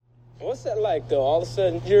What's that like, though? All of a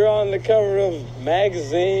sudden, you're on the cover of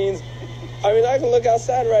magazines. I mean, I can look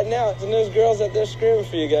outside right now, and there's girls out there screaming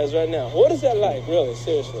for you guys right now. What is that like, really,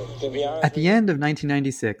 seriously, to be honest? At the end of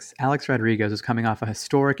 1996, Alex Rodriguez was coming off a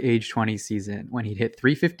historic age 20 season when he'd hit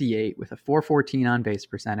 .358 with a .414 on-base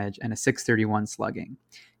percentage and a .631 slugging.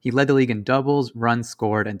 He led the league in doubles, runs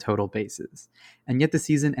scored, and total bases. And yet the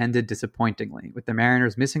season ended disappointingly, with the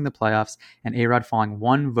Mariners missing the playoffs and A-Rod falling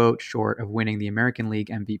one vote short of winning the American League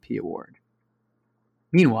MVP award.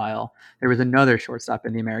 Meanwhile, there was another shortstop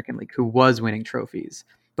in the American League who was winning trophies,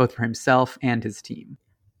 both for himself and his team.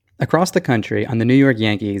 Across the country, on the New York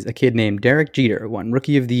Yankees, a kid named Derek Jeter won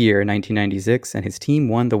Rookie of the Year in 1996, and his team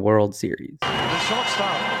won the World Series. The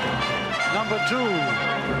shortstop, number 2,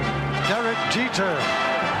 Derek Jeter.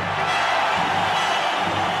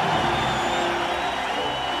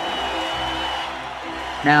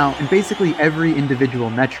 Now, in basically every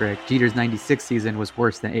individual metric, Jeter's 96 season was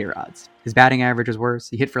worse than A-Rod's. His batting average was worse,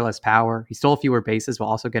 he hit for less power, he stole fewer bases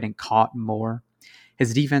while also getting caught more.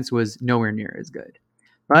 His defense was nowhere near as good.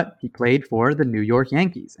 But he played for the New York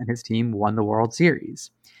Yankees, and his team won the World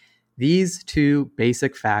Series. These two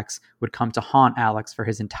basic facts would come to haunt Alex for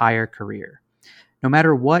his entire career. No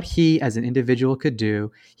matter what he as an individual could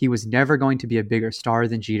do, he was never going to be a bigger star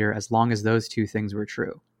than Jeter as long as those two things were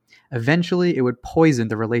true. Eventually, it would poison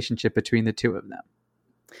the relationship between the two of them.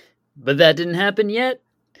 But that didn't happen yet.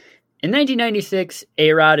 In 1996,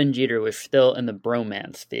 A-Rod and Jeter were still in the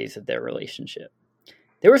bromance phase of their relationship.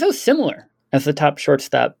 They were so similar as the top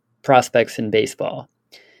shortstop prospects in baseball.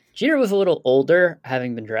 Jeter was a little older,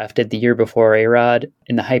 having been drafted the year before A-Rod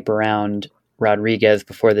in the hype around Rodriguez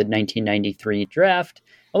before the 1993 draft.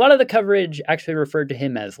 A lot of the coverage actually referred to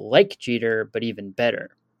him as like Jeter, but even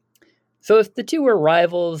better. So if the two were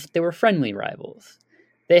rivals, they were friendly rivals.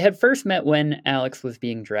 They had first met when Alex was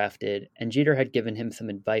being drafted, and Jeter had given him some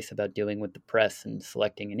advice about dealing with the press and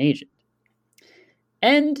selecting an agent.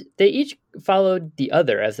 And they each followed the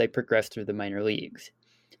other as they progressed through the minor leagues.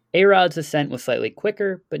 A-Rod's ascent was slightly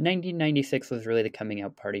quicker, but 1996 was really the coming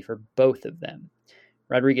out party for both of them.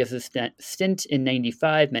 Rodriguez's stint in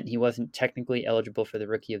 95 meant he wasn't technically eligible for the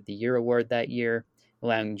Rookie of the Year award that year,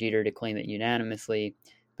 allowing Jeter to claim it unanimously,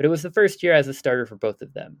 but it was the first year as a starter for both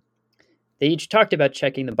of them. They each talked about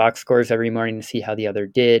checking the box scores every morning to see how the other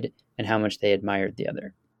did and how much they admired the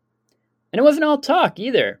other. And it wasn't all talk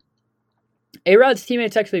either. A-Rod's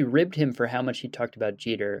teammates actually ribbed him for how much he talked about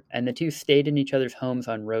Jeter, and the two stayed in each other's homes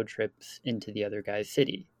on road trips into the other guy's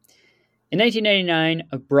city. In 1999,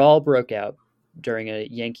 a brawl broke out during a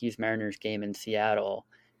Yankees-Mariners game in Seattle,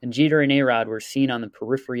 and Jeter and A-Rod were seen on the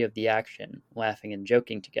periphery of the action, laughing and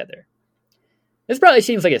joking together. This probably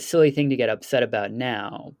seems like a silly thing to get upset about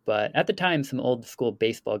now, but at the time, some old-school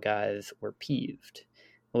baseball guys were peeved.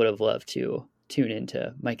 I would have loved to tune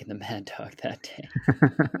into Mike and the Mad Dog that day.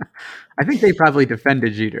 I think they probably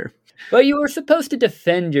defended Jeter. But you were supposed to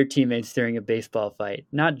defend your teammates during a baseball fight,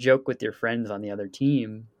 not joke with your friends on the other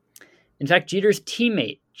team. In fact, Jeter's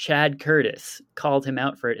teammate, Chad Curtis, called him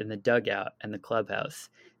out for it in the dugout and the clubhouse,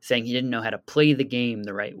 saying he didn't know how to play the game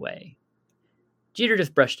the right way. Jeter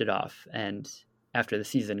just brushed it off, and after the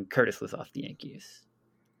season, Curtis was off the Yankees.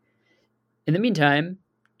 In the meantime,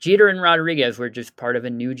 Jeter and Rodriguez were just part of a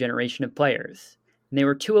new generation of players, and they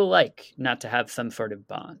were too alike not to have some sort of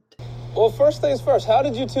bond. Well, first things first, how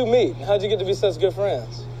did you two meet? How did you get to be such good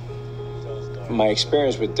friends? My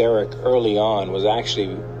experience with Derek early on was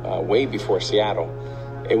actually way before Seattle.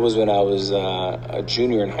 It was when I was a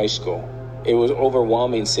junior in high school. It was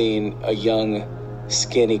overwhelming seeing a young,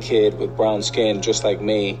 skinny kid with brown skin just like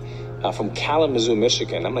me from Kalamazoo,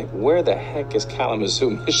 Michigan. I'm like, where the heck is Kalamazoo,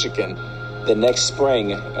 Michigan? The next spring,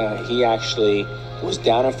 he actually was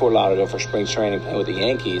down in Fort Lauderdale for spring training playing with the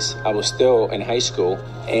Yankees. I was still in high school,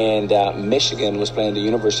 and Michigan was playing the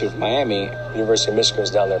University of Miami. University of Michigan was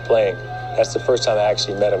down there playing. That's the first time I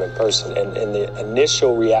actually met him in person, and the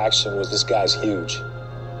initial reaction was, this guy's huge.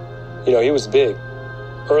 You know, he was big.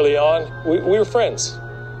 Early on, we were friends.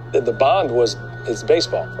 The bond was his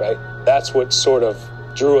baseball, right? That's what sort of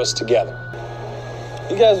drew us together.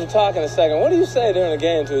 You guys were talking a second. What do you say during the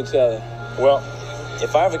game to each other? Well,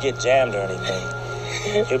 if I ever get jammed or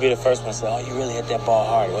anything, he'll be the first one to say, oh, you really hit that ball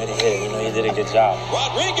hard. Way to hit it. You know, you did a good job.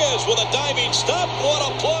 Rodriguez with a diving stop. What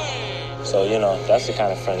a play. So, you know, that's the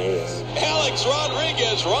kind of friend he is. Alex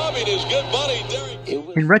Rodriguez robbing his good buddy,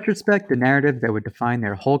 Derek. In retrospect, the narrative that would define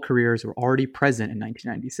their whole careers were already present in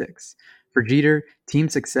 1996. For Jeter, team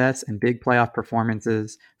success and big playoff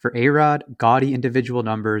performances. For A-Rod, gaudy individual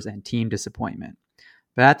numbers and team disappointment.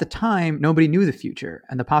 But at the time, nobody knew the future,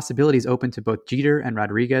 and the possibilities open to both Jeter and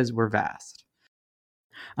Rodriguez were vast.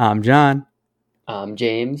 I'm John. I'm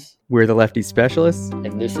James. We're the Lefty Specialists.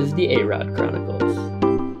 And this is the A-Rod Chronicles.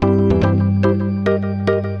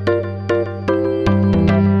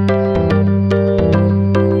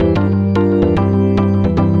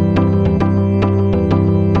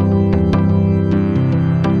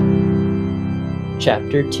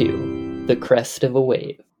 Chapter 2, The Crest of a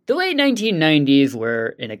Wave. The late 1990s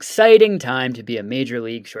were an exciting time to be a major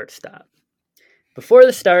league shortstop. Before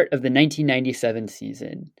the start of the 1997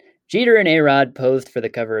 season, Jeter and A-Rod posed for the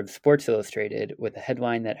cover of Sports Illustrated with a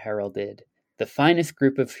headline that heralded, "The finest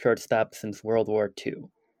group of shortstops since World War II."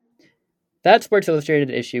 That Sports Illustrated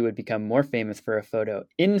issue would become more famous for a photo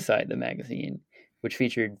inside the magazine, which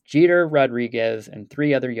featured Jeter, Rodriguez, and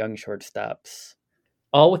 3 other young shortstops,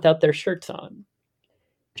 all without their shirts on.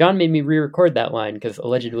 John made me re-record that line because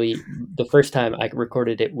allegedly the first time I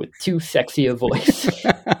recorded it with too sexy a voice.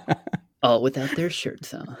 All without their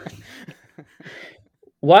shirts on.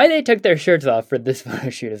 Why they took their shirts off for this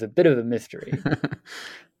photo shoot is a bit of a mystery.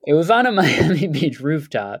 It was on a Miami Beach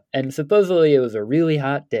rooftop, and supposedly it was a really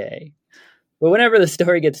hot day. But whenever the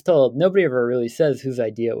story gets told, nobody ever really says whose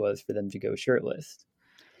idea it was for them to go shirtless.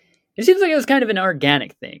 It seems like it was kind of an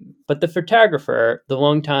organic thing, but the photographer, the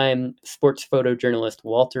longtime sports photojournalist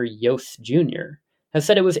Walter Yost Jr., has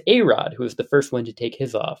said it was A-Rod who was the first one to take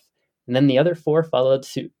his off, and then the other 4 followed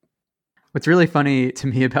suit. What's really funny to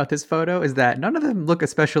me about this photo is that none of them look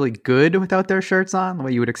especially good without their shirts on, the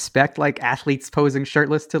way you would expect like athletes posing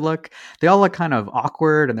shirtless to look. They all look kind of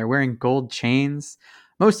awkward and they're wearing gold chains.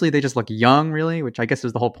 Mostly they just look young, really, which I guess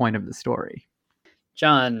is the whole point of the story.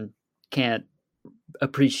 John can't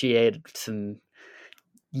appreciate some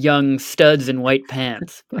young studs in white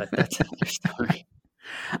pants, but that's another story.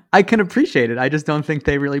 I can appreciate it. I just don't think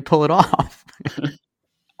they really pull it off.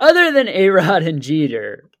 Other than A-Rod and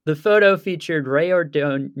Jeter, the photo featured Ray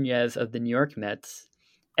Ordonez of the New York Mets,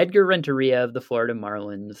 Edgar Renteria of the Florida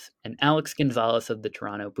Marlins, and Alex Gonzalez of the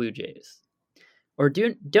Toronto Blue Jays.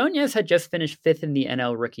 Ordonez had just finished 5th in the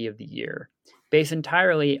NL Rookie of the Year, based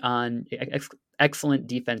entirely on excellent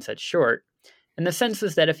defense at short, and the sense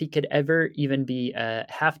was that if he could ever even be a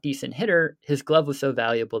half-decent hitter, his glove was so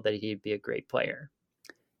valuable that he'd be a great player.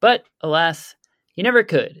 But, alas, he never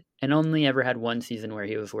could, and only ever had one season where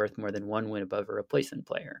he was worth more than 1 win above a replacement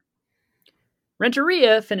player.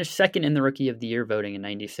 Renteria finished 2nd in the Rookie of the Year voting in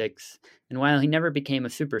 '96, and while he never became a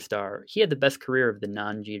superstar, he had the best career of the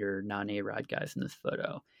non-Jeter, non-A-Rod guys in this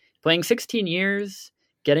photo. Playing 16 years,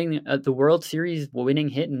 getting the World Series winning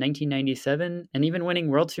hit in 1997, and even winning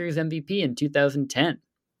World Series MVP in 2010.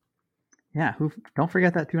 Yeah, don't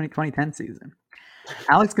forget that 2010 season.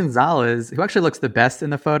 Alex Gonzalez, who actually looks the best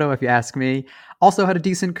in the photo, if you ask me, also had a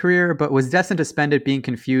decent career, but was destined to spend it being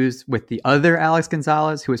confused with the other Alex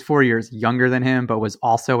Gonzalez, who was 4 years younger than him, but was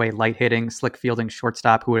also a light-hitting, slick-fielding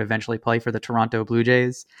shortstop who would eventually play for the Toronto Blue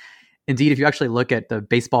Jays. Indeed, if you actually look at the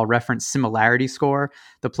Baseball Reference similarity score,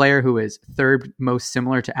 the player who is 3rd most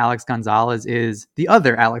similar to Alex Gonzalez is the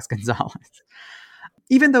other Alex Gonzalez.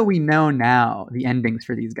 Even though we know now the endings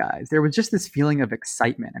for these guys, there was just this feeling of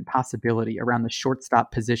excitement and possibility around the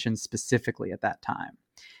shortstop position specifically at that time.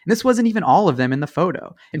 And this wasn't even all of them in the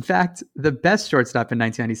photo. In fact, the best shortstop in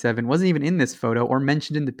 1997 wasn't even in this photo or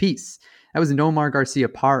mentioned in the piece. That was Nomar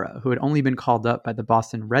Garcia-Parra, who had only been called up by the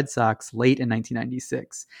Boston Red Sox late in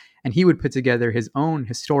 1996. And he would put together his own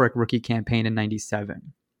historic rookie campaign in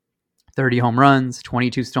 97. 30 home runs,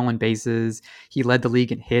 22 stolen bases. He led the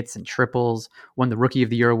league in hits and triples, won the Rookie of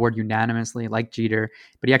the Year award unanimously like Jeter,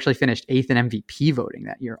 but he actually finished 8th in MVP voting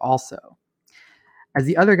that year also. As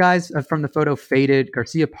the other guys from the photo faded,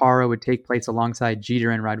 Garcia-Parra would take place alongside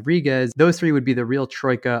Jeter and Rodriguez. Those 3 would be the real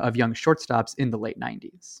troika of young shortstops in the late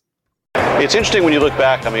 90s. It's interesting when you look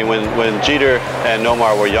back. I mean, when Jeter and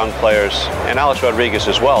Nomar were young players, and Alex Rodriguez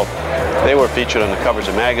as well, they were featured on the covers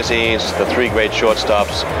of magazines, the 3 great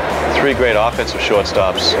shortstops, 3 great offensive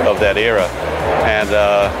shortstops of that era. And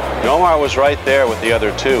Nomar was right there with the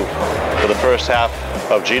other 2 for the first half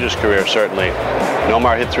of Jeter's career, certainly.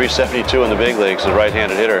 Nomar hit .372 in the big leagues, a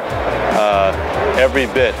right-handed hitter. Every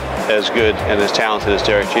bit as good and as talented as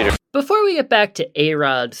Derek Jeter. Before we get back to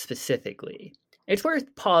A-Rod specifically, it's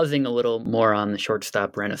worth pausing a little more on the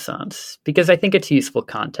shortstop renaissance, because I think it's useful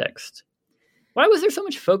context. Why was there so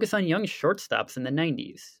much focus on young shortstops in the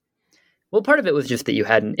 90s? Well, part of it was just that you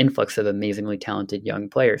had an influx of amazingly talented young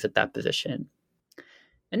players at that position.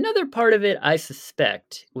 Another part of it, I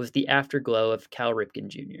suspect, was the afterglow of Cal Ripken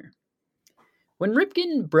Jr. When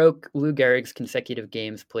Ripken broke Lou Gehrig's consecutive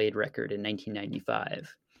games played record in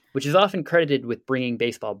 1995, which is often credited with bringing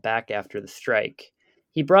baseball back after the strike,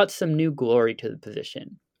 he brought some new glory to the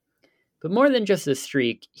position. But more than just a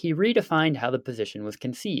streak, he redefined how the position was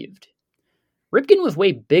conceived. Ripken was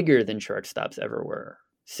way bigger than shortstops ever were,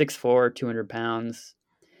 6'4", 200 pounds.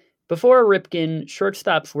 Before Ripken,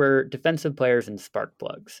 shortstops were defensive players and spark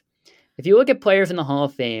plugs. If you look at players in the Hall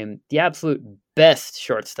of Fame, the absolute best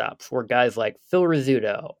shortstops were guys like Phil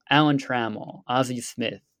Rizzuto, Alan Trammell, Ozzie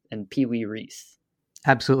Smith, and Pee Wee Reese.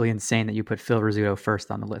 Absolutely insane that you put Phil Rizzuto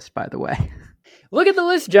first on the list, by the way. Look at the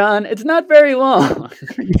list, John. It's not very long.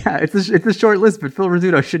 Yeah, it's a short list, but Phil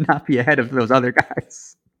Rizzuto should not be ahead of those other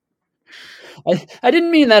guys. I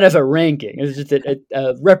didn't mean that as a ranking. It was just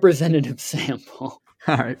a representative sample.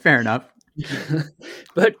 All right, fair enough.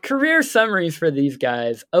 But career summaries for these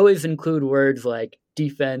guys always include words like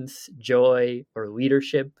defense, joy, or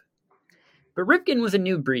leadership. But Ripken was a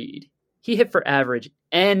new breed. He hit for average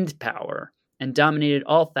and power and dominated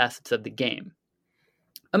all facets of the game.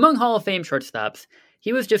 Among Hall of Fame shortstops,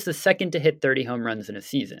 he was just the second to hit 30 home runs in a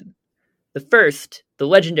season. The first, the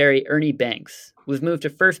legendary Ernie Banks, was moved to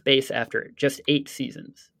first base after just 8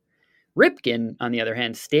 seasons. Ripken, on the other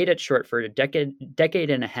hand, stayed at short for a decade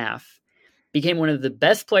and a half, became one of the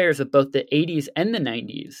best players of both the 80s and the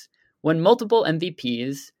 90s, won multiple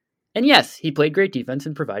MVPs, and yes, he played great defense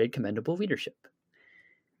and provided commendable leadership.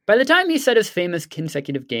 By the time he set his famous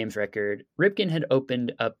consecutive games record, Ripken had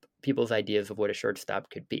opened up people's ideas of what a shortstop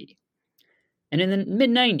could be. And in the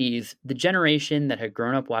mid-90s, the generation that had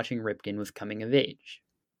grown up watching Ripken was coming of age.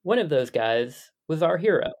 One of those guys was our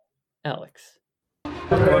hero, Alex.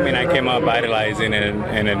 Well, I mean, I came up idolizing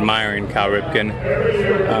and admiring Cal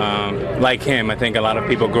Ripken. Like him, I think a lot of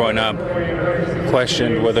people growing up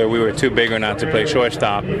questioned whether we were too big or not to play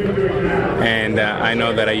shortstop. And I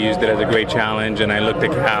know that I used it as a great challenge, and I looked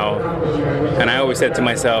at Cal, and I always said to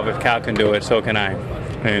myself, if Cal can do it, so can I.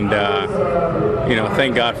 And,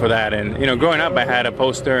 thank God for that. And, growing up, I had a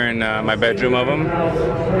poster in my bedroom of him,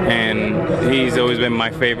 and he's always been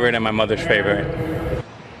my favorite and my mother's favorite.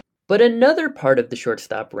 But another part of the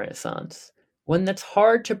shortstop renaissance, one that's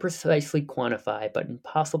hard to precisely quantify but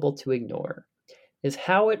impossible to ignore, is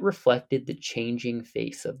how it reflected the changing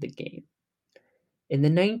face of the game. In the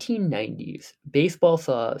 1990s, baseball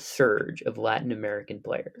saw a surge of Latin American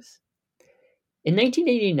players. In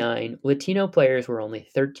 1989, Latino players were only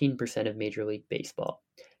 13% of Major League Baseball,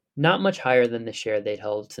 not much higher than the share they'd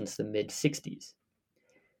held since the mid-60s.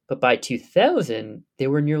 But by 2000, they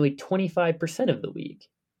were nearly 25% of the league.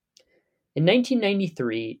 In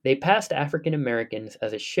 1993, they passed African Americans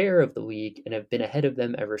as a share of the league and have been ahead of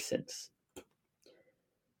them ever since.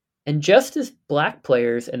 And just as black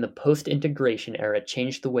players in the post-integration era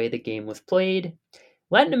changed the way the game was played,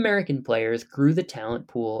 Latin American players grew the talent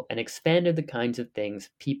pool and expanded the kinds of things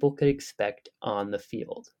people could expect on the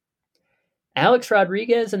field. Alex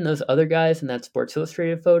Rodriguez and those other guys in that Sports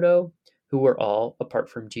Illustrated photo, who were all, apart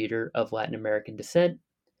from Jeter, of Latin American descent,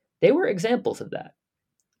 they were examples of that.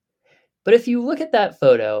 But if you look at that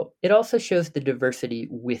photo, it also shows the diversity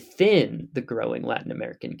within the growing Latin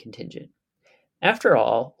American contingent. After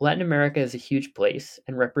all, Latin America is a huge place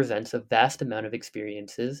and represents a vast amount of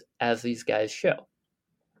experiences, as these guys show.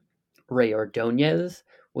 Ray Ordonez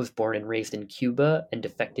was born and raised in Cuba and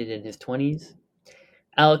defected in his 20s.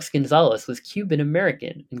 Alex Gonzalez was Cuban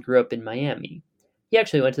American and grew up in Miami. He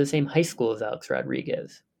actually went to the same high school as Alex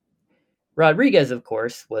Rodriguez. Rodriguez, of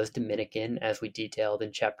course, was Dominican, as we detailed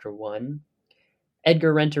in Chapter 1.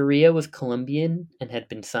 Edgar Renteria was Colombian and had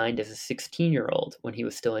been signed as a 16-year-old when he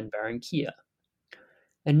was still in Barranquilla.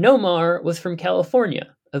 And Nomar was from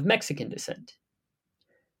California, of Mexican descent.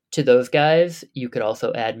 To those guys, you could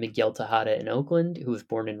also add Miguel Tejada in Oakland, who was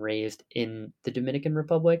born and raised in the Dominican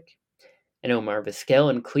Republic, and Omar Vizquel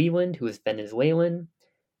in Cleveland, who was Venezuelan,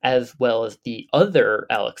 as well as the other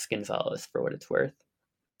Alex Gonzalez, for what it's worth.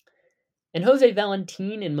 And Jose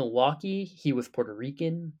Valentin in Milwaukee, he was Puerto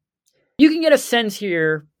Rican. You can get a sense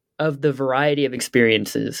here of the variety of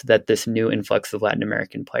experiences that this new influx of Latin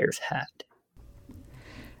American players had.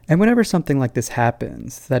 And whenever something like this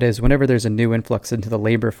happens, that is, whenever there's a new influx into the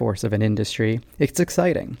labor force of an industry, it's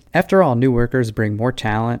exciting. After all, new workers bring more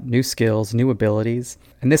talent, new skills, new abilities,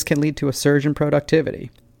 and this can lead to a surge in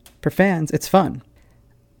productivity. For fans, it's fun.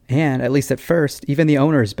 And, at least at first, even the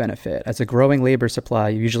owners benefit, as a growing labor supply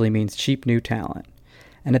usually means cheap new talent.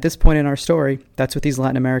 And at this point in our story, that's what these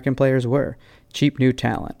Latin American players were: cheap new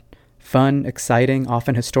talent. Fun, exciting,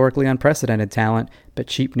 often historically unprecedented talent, but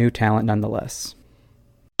cheap new talent nonetheless.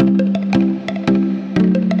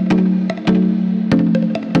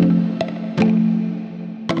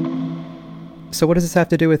 So what does this have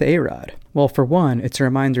to do with A-Rod? Well, for one, it's a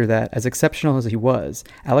reminder that, as exceptional as he was,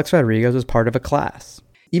 Alex Rodriguez was part of a class.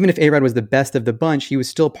 Even if A-Rod was the best of the bunch, he was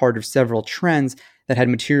still part of several trends that had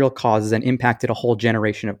material causes and impacted a whole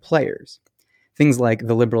generation of players. Things like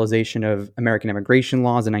the liberalization of American immigration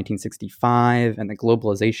laws in 1965 and the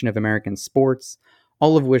globalization of American sports,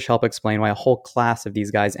 all of which help explain why a whole class of these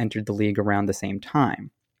guys entered the league around the same time.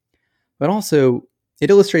 But also, it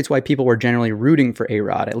illustrates why people were generally rooting for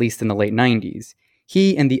A-Rod, at least in the late 90s.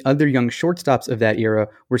 He and the other young shortstops of that era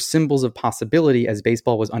were symbols of possibility as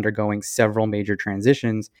baseball was undergoing several major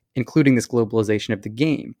transitions, including this globalization of the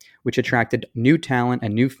game, which attracted new talent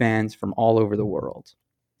and new fans from all over the world.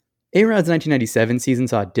 A-Rod's 1997 season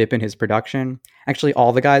saw a dip in his production. Actually,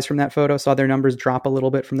 all the guys from that photo saw their numbers drop a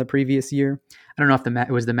little bit from the previous year. I don't know if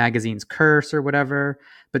it was the magazine's curse or whatever,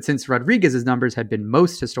 but since Rodriguez's numbers had been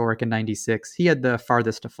most historic in 96, he had the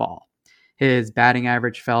farthest to fall. His batting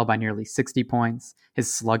average fell by nearly 60 points.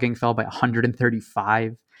 His slugging fell by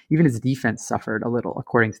 135. Even his defense suffered a little,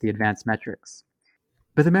 according to the advanced metrics.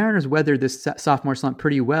 But the Mariners weathered this sophomore slump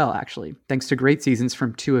pretty well, actually, thanks to great seasons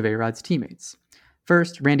from two of A-Rod's teammates.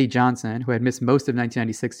 First, Randy Johnson, who had missed most of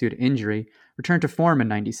 1996 due to injury, returned to form in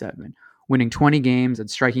 97, winning 20 games and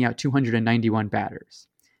striking out 291 batters.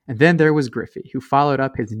 And then there was Griffey, who followed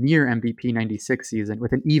up his near MVP 96 season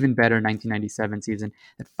with an even better 1997 season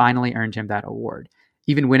that finally earned him that award,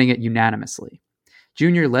 even winning it unanimously.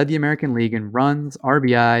 Junior led the American League in runs,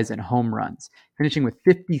 RBIs, and home runs, finishing with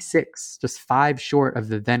 56, just 5 short of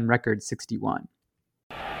the then record 61.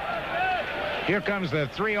 Here comes the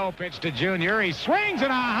 3-0 pitch to Junior. He swings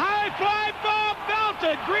and a high fly ball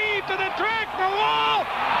belted. Grieve to the track, the wall.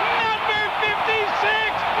 Number 56,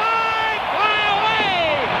 fly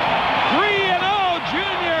away. 3-0.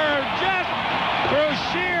 Junior just through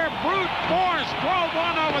sheer brute force drove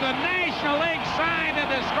one over the National League sign at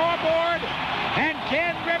the scoreboard. And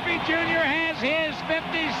Ken Griffey Jr. has his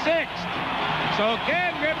 56th. So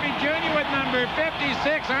Ken Griffey Jr. with number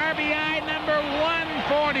 56, RBI number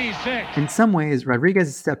 146. In some ways,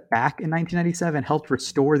 Rodriguez's step back in 1997 helped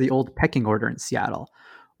restore the old pecking order in Seattle.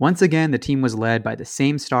 Once again, the team was led by the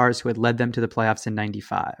same stars who had led them to the playoffs in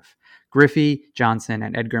 95, Griffey, Johnson,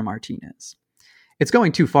 and Edgar Martinez. It's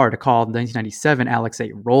going too far to call 1997 Alex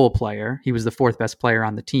a role player. He was the 4th best player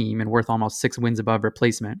on the team and worth almost 6 wins above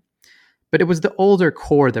replacement. But it was the older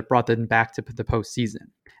core that brought them back to the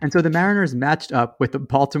postseason. And so the Mariners matched up with the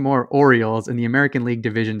Baltimore Orioles in the American League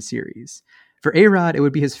Division Series. For A-Rod, it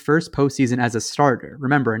would be his first postseason as a starter.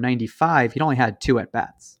 Remember, in 95, he'd only had 2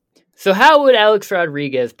 at-bats. So how would Alex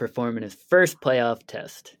Rodriguez perform in his first playoff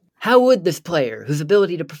test? How would this player, whose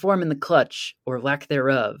ability to perform in the clutch, or lack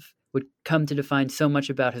thereof, would come to define so much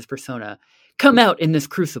about his persona, come out in this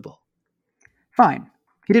crucible? Fine.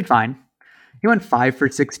 He did fine. He went 5 for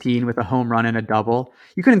 16 with a home run and a double.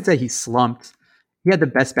 You couldn't say he slumped. He had the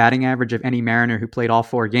best batting average of any Mariner who played all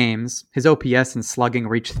 4 games. His OPS and slugging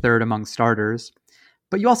reached 3rd among starters.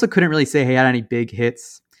 But you also couldn't really say he had any big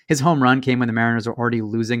hits. His home run came when the Mariners were already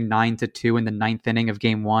losing 9-2 in the 9th inning of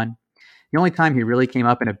Game 1. The only time he really came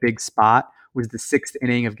up in a big spot was the 6th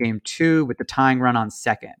inning of Game 2 with the tying run on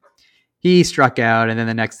second. He struck out, and then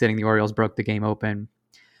the next inning the Orioles broke the game open.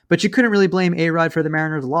 But you couldn't really blame A-Rod for the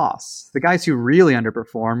Mariners' loss. The guys who really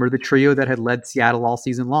underperformed were the trio that had led Seattle all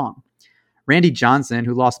season long. Randy Johnson,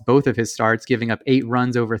 who lost both of his starts, giving up 8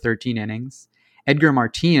 runs over 13 innings. Edgar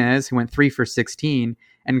Martinez, who went 3 for 16.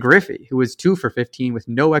 And Griffey, who was 2 for 15 with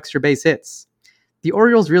no extra base hits. The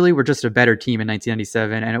Orioles really were just a better team in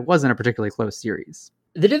 1997, and it wasn't a particularly close series.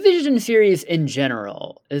 The division series in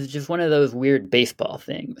general is just one of those weird baseball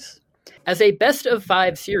things. As a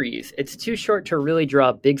best-of-5 series, it's too short to really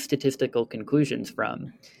draw big statistical conclusions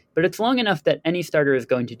from, but it's long enough that any starter is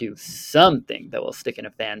going to do something that will stick in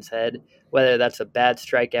a fan's head, whether that's a bad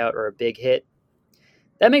strikeout or a big hit.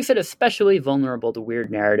 That makes it especially vulnerable to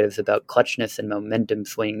weird narratives about clutchness and momentum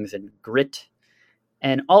swings and grit,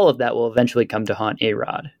 and all of that will eventually come to haunt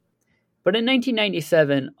A-Rod. But in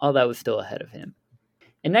 1997, all that was still ahead of him.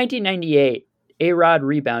 In 1998, A-Rod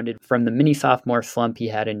rebounded from the mini-sophomore slump he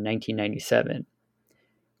had in 1997.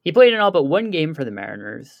 He played in all but 1 game for the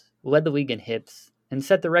Mariners, led the league in hits, and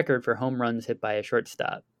set the record for home runs hit by a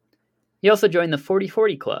shortstop. He also joined the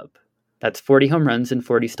 40-40 club. That's 40 home runs and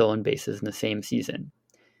 40 stolen bases in the same season.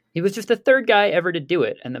 He was just the 3rd guy ever to do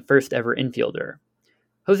it and the first ever infielder.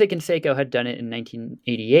 Jose Canseco had done it in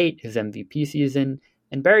 1988, his MVP season,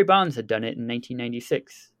 and Barry Bonds had done it in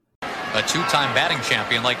 1996. A 2-time batting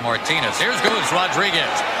champion like Martinez. Here goes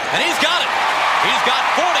Rodriguez, and he's got it. He's got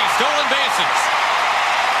 40 stolen bases.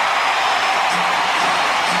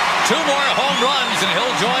 2 more home runs, and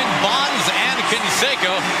he'll join Bonds and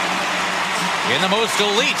Canseco in the most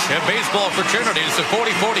elite of baseball fraternities, the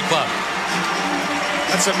 40-40 club.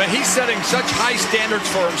 He's setting such high standards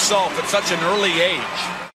for himself at such an early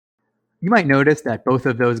age. You might notice that both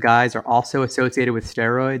of those guys are also associated with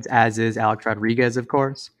steroids, as is Alex Rodriguez, of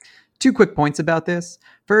course. 2 quick points about this.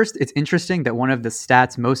 First, it's interesting that one of the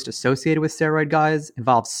stats most associated with steroid guys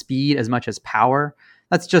involves speed as much as power.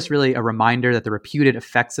 That's just really a reminder that the reputed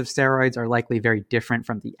effects of steroids are likely very different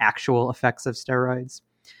from the actual effects of steroids.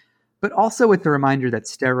 But also it's a reminder that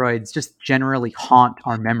steroids just generally haunt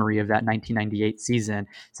our memory of that 1998 season,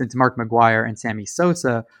 since Mark McGwire and Sammy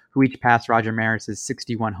Sosa, who each passed Roger Maris's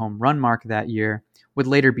 61 home run mark that year, would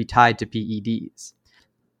later be tied to PEDs.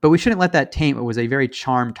 But we shouldn't let that taint what was a very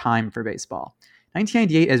charmed time for baseball.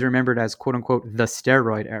 1998 is remembered as quote-unquote the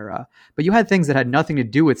steroid era, but you had things that had nothing to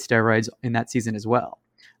do with steroids in that season as well.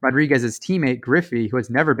 Rodriguez's teammate Griffey, who has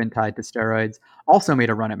never been tied to steroids, also made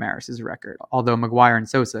a run at Maris's record, although McGwire and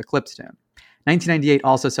Sosa eclipsed him. 1998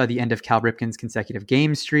 also saw the end of Cal Ripken's consecutive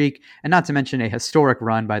game streak, and not to mention a historic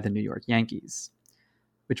run by the New York Yankees.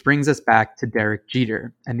 Which brings us back to Derek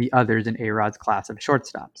Jeter and the others in A-Rod's class of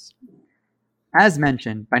shortstops. As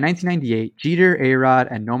mentioned, by 1998, Jeter, A-Rod,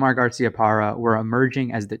 and Nomar Garciaparra were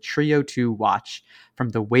emerging as the Trio 2 watch from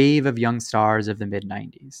the wave of young stars of the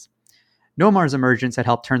mid-90s. Nomar's emergence had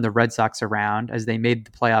helped turn the Red Sox around as they made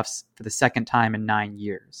the playoffs for the second time in 9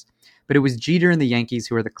 years. But it was Jeter and the Yankees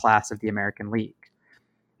who were the class of the American League.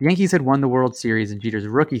 The Yankees had won the World Series in Jeter's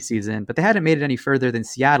rookie season, but they hadn't made it any further than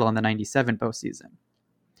Seattle in the 97 postseason.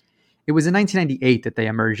 It was in 1998 that they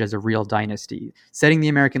emerged as a real dynasty, setting the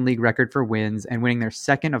American League record for wins and winning their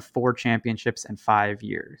second of 4 championships in 5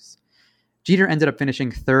 years. Jeter ended up finishing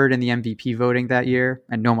third in the MVP voting that year,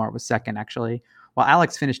 and Nomar was second actually, while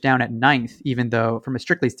Alex finished down at 9th, even though from a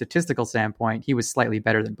strictly statistical standpoint, he was slightly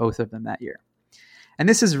better than both of them that year. And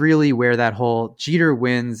this is really where that whole Jeter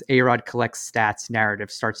wins, A-Rod collects stats narrative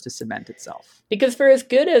starts to cement itself. Because for as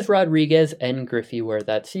good as Rodriguez and Griffey were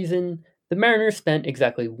that season, the Mariners spent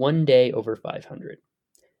exactly 1 day over 500.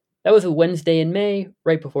 That was a Wednesday in May,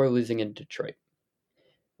 right before losing in Detroit.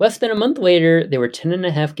 Less than a month later, they were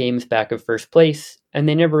 10.5 games back of first place, and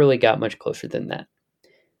they never really got much closer than that.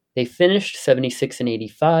 They finished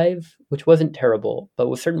 76-85, which wasn't terrible, but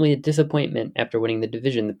was certainly a disappointment after winning the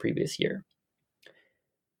division the previous year.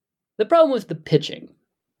 The problem was the pitching.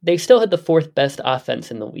 They still had the 4th best offense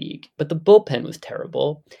in the league, but the bullpen was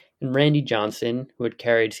terrible, and Randy Johnson, who had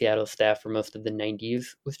carried Seattle's staff for most of the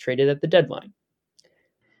 90s, was traded at the deadline.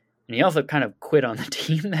 And he also kind of quit on the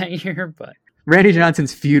team that year, but... Randy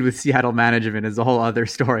Johnson's feud with Seattle management is a whole other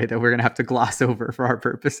story that we're going to have to gloss over for our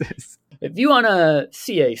purposes. If you want to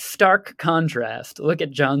see a stark contrast, look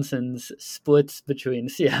at Johnson's splits between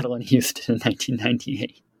Seattle and Houston in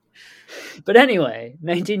 1998. But anyway,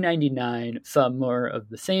 1999 saw more of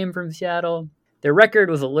the same from Seattle. Their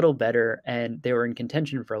record was a little better, and they were in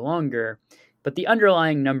contention for longer, but the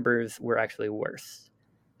underlying numbers were actually worse.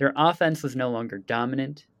 Their offense was no longer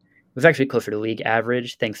dominant. It was actually closer to league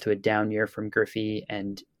average, thanks to a down year from Griffey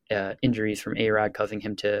and injuries from A-Rod causing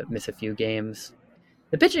him to miss a few games.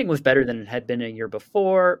 The pitching was better than it had been a year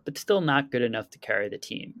before, but still not good enough to carry the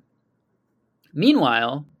team.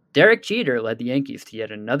 Meanwhile, Derek Jeter led the Yankees to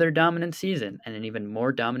yet another dominant season and an even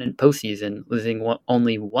more dominant postseason, losing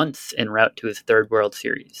only once en route to his 3rd World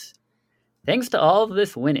Series. Thanks to all of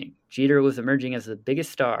this winning, Jeter was emerging as the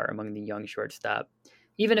biggest star among the young shortstop,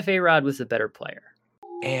 even if A-Rod was the better player.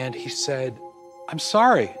 And he said, "I'm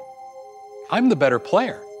sorry, I'm the better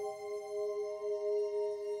player."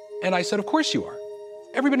 And I said, "Of course you are.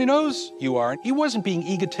 Everybody knows you are." He wasn't being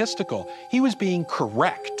egotistical. He was being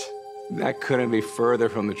correct. That couldn't be further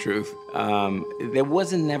from the truth. There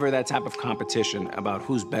wasn't never that type of competition about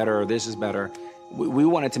who's better or this is better. We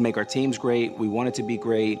wanted to make our teams great. We wanted to be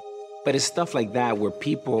great. But it's stuff like that where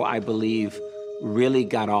people, I believe, really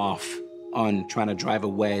got off on trying to drive a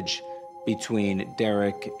wedge between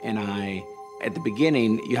Derek and I. At the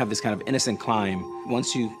beginning, you have this kind of innocent climb.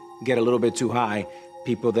 Once you get a little bit too high,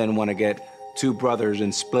 people then want to get 2 brothers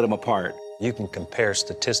and split them apart. You can compare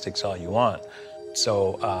statistics all you want.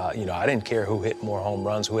 So, I didn't care who hit more home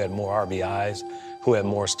runs, who had more RBIs, who had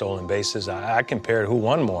more stolen bases. I compared who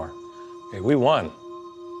won more. Hey, we won.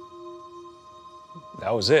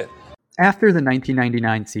 That was it. After the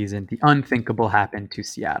 1999 season, the unthinkable happened to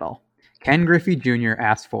Seattle. Ken Griffey Jr.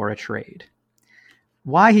 asked for a trade.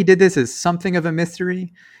 Why he did this is something of a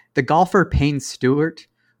mystery. The golfer Payne Stewart,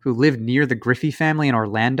 who lived near the Griffey family in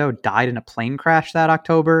Orlando, died in a plane crash that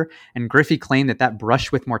October, and Griffey claimed that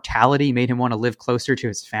brush with mortality made him want to live closer to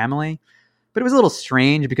his family. But it was a little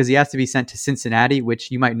strange because he has to be sent to Cincinnati,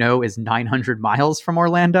 which you might know is 900 miles from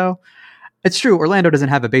Orlando. It's true, Orlando doesn't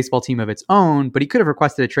have a baseball team of its own, but he could have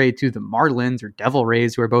requested a trade to the Marlins or Devil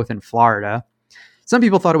Rays, who are both in Florida. Some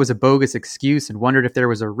people thought it was a bogus excuse and wondered if there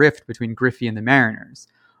was a rift between Griffey and the Mariners.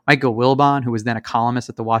 Michael Wilbon, who was then a columnist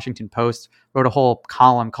at the Washington Post, wrote a whole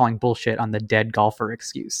column calling bullshit on the dead golfer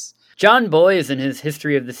excuse. John Boyes, in his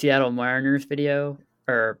History of the Seattle Mariners video,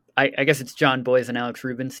 or I guess it's John Boyes and Alex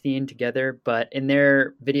Rubenstein together, but in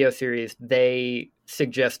their video series, they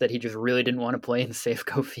suggest that he just really didn't want to play in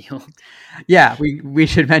Safeco Field. Yeah, we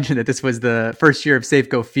should mention that this was the first year of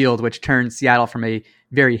Safeco Field, which turned Seattle from a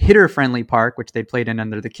very hitter-friendly park, which they played in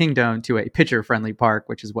under the Kingdome, to a pitcher-friendly park,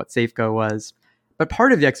 which is what Safeco was. But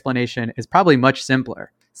part of the explanation is probably much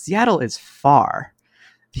simpler. Seattle is far.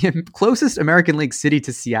 The closest American League city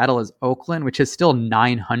to Seattle is Oakland, which is still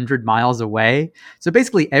 900 miles away. So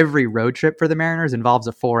basically every road trip for the Mariners involves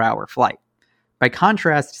a 4-hour flight. By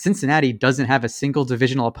contrast, Cincinnati doesn't have a single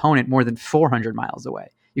divisional opponent more than 400 miles away.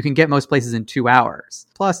 You can get most places in 2 hours.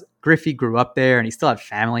 Plus, Griffey grew up there and he still had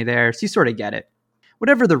family there, so you sort of get it.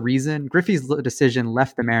 Whatever the reason, Griffey's decision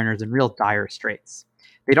left the Mariners in real dire straits.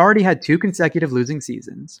 They'd already had 2 consecutive losing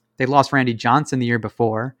seasons. They lost Randy Johnson the year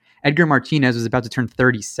before. Edgar Martinez was about to turn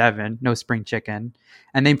 37, no spring chicken.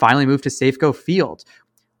 And they finally moved to Safeco Field,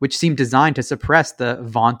 which seemed designed to suppress the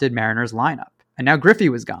vaunted Mariners lineup. And now Griffey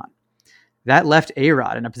was gone. That left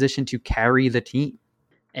A-Rod in a position to carry the team.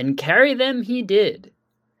 And carry them he did.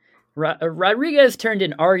 Rodriguez turned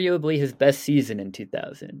in arguably his best season in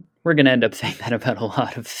 2000. We're going to end up saying that about a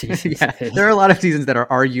lot of seasons. Yeah, there are a lot of seasons that are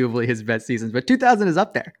arguably his best seasons, but 2000 is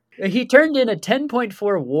up there. He turned in a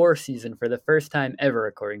 10.4 WAR season for the first time ever,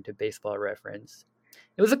 according to Baseball Reference.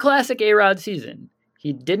 It was a classic A-Rod season.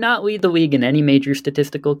 He did not lead the league in any major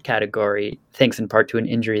statistical category, thanks in part to an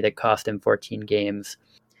injury that cost him 14 games.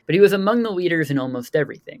 But he was among the leaders in almost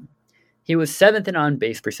everything. He was 7th in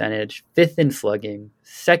on-base percentage, 5th in slugging,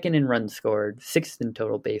 2nd in runs scored, 6th in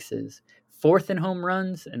total bases, 4th in home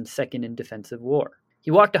runs, and 2nd in defensive WAR.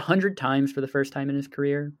 He walked 100 times for the first time in his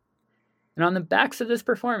career. And on the backs of this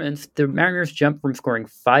performance, the Mariners jumped from scoring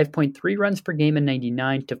 5.3 runs per game in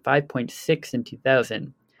 99 to 5.6 in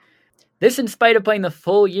 2000. This in spite of playing the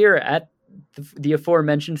full year at the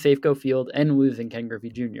aforementioned Safeco Field and losing Ken Griffey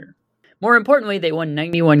Jr. More importantly, they won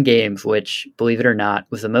 91 games, which, believe it or not,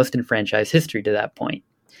 was the most in franchise history to that point.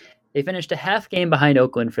 They finished a half game behind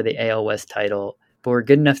Oakland for the AL West title, but were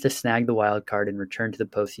good enough to snag the wild card and return to the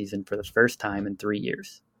postseason for the first time in 3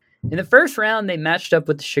 years. In the first round, they matched up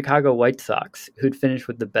with the Chicago White Sox, who'd finished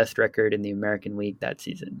with the best record in the American League that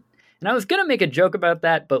season. And I was going to make a joke about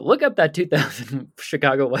that, but look up that 2000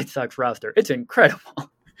 Chicago White Sox roster. It's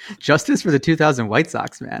incredible. Justice for the 2000 White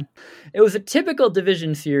Sox, man. It was a typical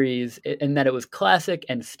division series in that it was classic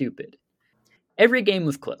and stupid. Every game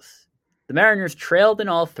was close. The Mariners trailed in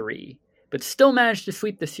all 3, but still managed to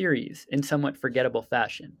sweep the series in somewhat forgettable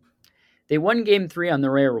fashion. They won Game 3 on the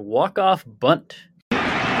rare walk-off bunt.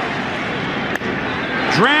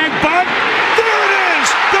 Drag bunt. There it is.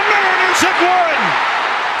 The Mariners have won.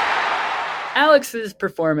 Alex's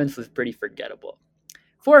performance was pretty forgettable.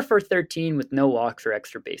 4 for 13 with no walks or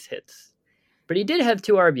extra base hits. But he did have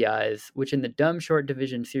 2 RBIs, which in the dumb short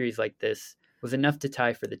division series like this was enough to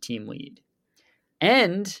tie for the team lead.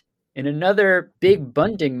 And in another big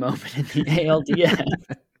bunting moment in the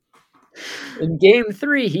ALDS, in Game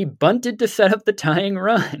 3, he bunted to set up the tying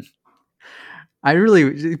run.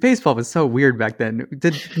 Baseball was so weird back then.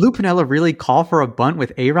 Did Lou Piniella really call for a bunt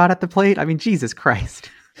with A-Rod at the plate? I mean, Jesus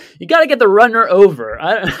Christ. You got to get the runner over.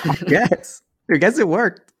 I guess it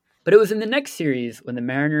worked. But it was in the next series when the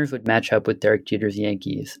Mariners would match up with Derek Jeter's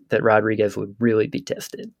Yankees that Rodriguez would really be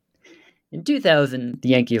tested. In 2000, the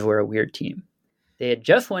Yankees were a weird team. They had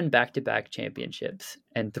just won back-to-back championships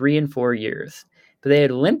and 3 in 4 years, but they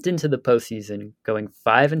had limped into the postseason, going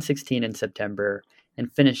 5-16 in September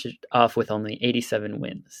and finished it off with only 87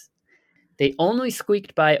 wins. They only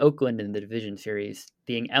squeaked by Oakland in the division series,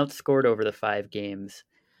 being outscored over the 5 games,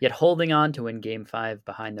 yet holding on to win Game 5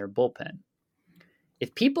 behind their bullpen.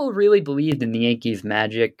 If people really believed in the Yankees'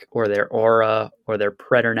 magic or their aura or their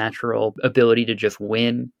preternatural ability to just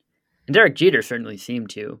win, and Derek Jeter certainly seemed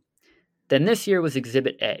to, then this year was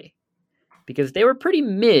Exhibit A. Because they were pretty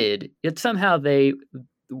mid, yet somehow they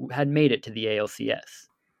had made it to the ALCS.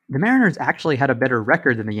 The Mariners actually had a better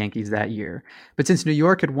record than the Yankees that year, but since New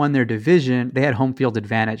York had won their division, they had home field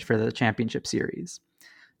advantage for the championship series.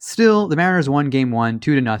 Still, the Mariners won Game 1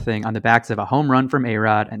 2-0 on the backs of a home run from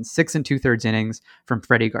A-Rod and 6 2/3 innings from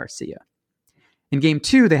Freddie Garcia. In Game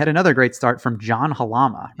 2, they had another great start from John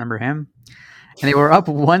Halama. Remember him? And they were up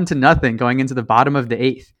 1-0 going into the bottom of the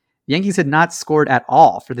 8th. The Yankees had not scored at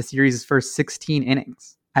all for the series' first 16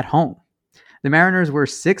 innings at home. The Mariners were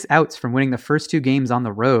 6 outs from winning the first 2 games on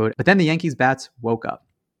the road, but then the Yankees' bats woke up.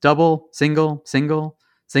 Double, single, single,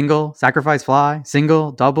 single, sacrifice fly,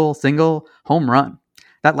 single, double, single, home run.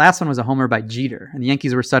 That last one was a homer by Jeter, and the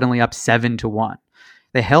Yankees were suddenly up 7-1.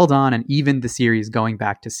 They held on and evened the series going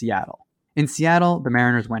back to Seattle. In Seattle, the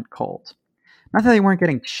Mariners went cold. Not that they weren't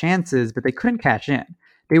getting chances, but they couldn't cash in.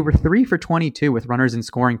 They were 3 for 22 with runners in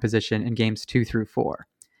scoring position in games 2 through 4.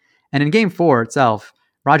 And in game 4 itself,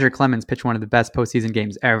 Roger Clemens pitched one of the best postseason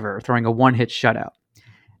games ever, throwing a one-hit shutout.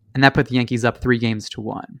 And that put the Yankees up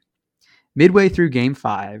 3-1. Midway through game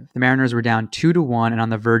 5, the Mariners were down 2-1 and on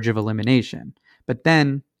the verge of elimination. But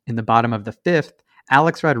then, in the bottom of the 5th,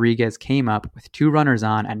 Alex Rodriguez came up with 2 runners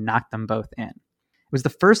on and knocked them both in. It was the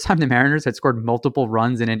first time the Mariners had scored multiple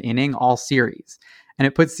runs in an inning all series, and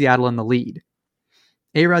it put Seattle in the lead.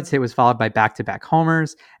 A-Rod's hit was followed by back-to-back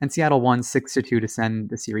homers, and Seattle won 6-2 to send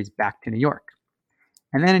the series back to New York.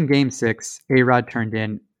 And then in Game 6, A-Rod turned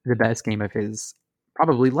in the best game of his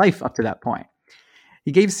probably life up to that point.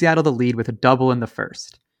 He gave Seattle the lead with a double in the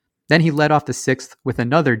first. Then he led off the 6th with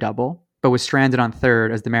another double, but was stranded on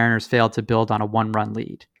third as the Mariners failed to build on a 1-run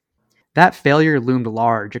lead. That failure loomed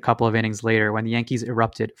large a couple of innings later when the Yankees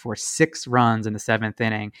erupted for 6 runs in the 7th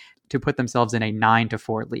inning to put themselves in a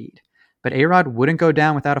 9-4 lead. But A-Rod wouldn't go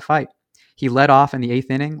down without a fight. He led off in the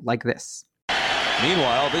 8th inning like this.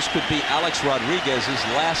 Meanwhile, this could be Alex Rodriguez's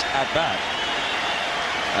last at-bat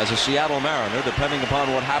as a Seattle Mariner, depending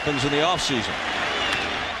upon what happens in the offseason.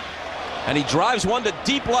 And he drives one to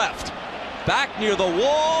deep left. Back near the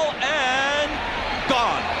wall and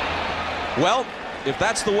gone. Well, if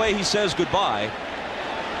that's the way he says goodbye,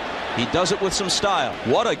 he does it with some style.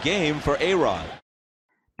 What a game for A-Rod.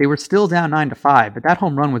 They were still down 9-5, but that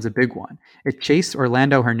home run was a big one. It chased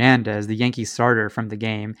Orlando Hernandez, the Yankees starter, from the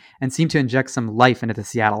game and seemed to inject some life into the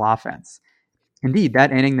Seattle offense. Indeed,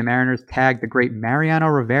 that inning, the Mariners tagged the great Mariano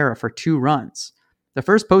Rivera for 2 runs. The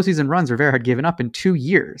first postseason runs Rivera had given up in 2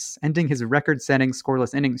 years, ending his record-setting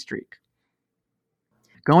scoreless inning streak.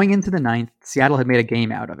 Going into the 9th, Seattle had made a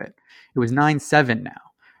game out of it. It was 9-7 now.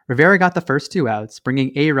 Rivera got the first 2 outs,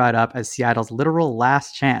 bringing A-Rod up as Seattle's literal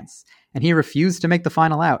last chance, and he refused to make the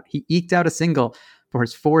final out. He eked out a single for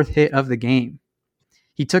his 4th hit of the game.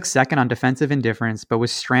 He took second on defensive indifference, but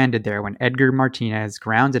was stranded there when Edgar Martinez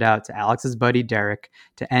grounded out to Alex's buddy Derek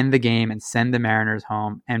to end the game and send the Mariners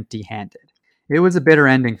home empty-handed. It was a bitter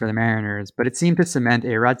ending for the Mariners, but it seemed to cement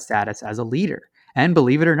A-Rod's status as a leader, and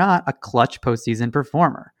believe it or not, a clutch postseason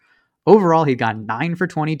performer. Overall, he'd gone 9 for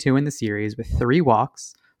 22 in the series with 3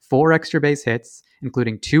 walks, 4 extra base hits,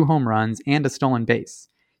 including 2 home runs and a stolen base.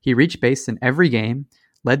 He reached base in every game,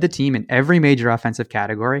 led the team in every major offensive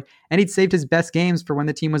category, and he'd saved his best games for when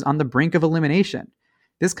the team was on the brink of elimination.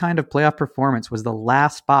 This kind of playoff performance was the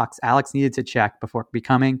last box Alex needed to check before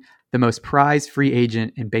becoming the most prized free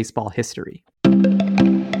agent in baseball history.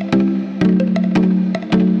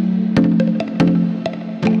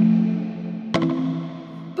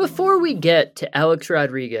 Before we get to Alex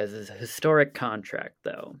Rodriguez's historic contract,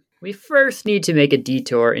 though, we first need to make a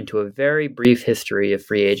detour into a very brief history of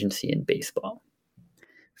free agency in baseball.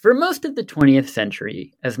 For most of the 20th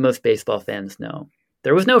century, as most baseball fans know,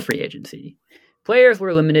 there was no free agency. Players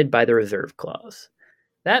were limited by the reserve clause.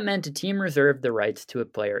 That meant a team reserved the rights to a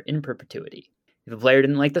player in perpetuity. If a player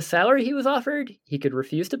didn't like the salary he was offered, he could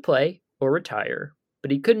refuse to play or retire,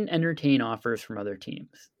 but he couldn't entertain offers from other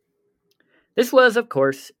teams. This was, of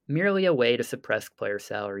course, merely a way to suppress player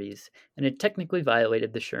salaries, and it technically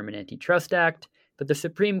violated the Sherman Antitrust Act, but the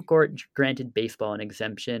Supreme Court granted baseball an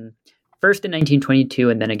exemption, first in 1922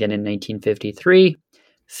 and then again in 1953,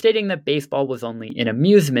 stating that baseball was only an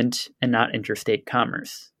amusement and not interstate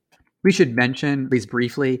commerce. We should mention, at least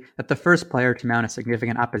briefly, that the first player to mount a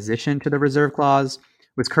significant opposition to the reserve clause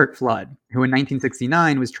was Curt Flood, who in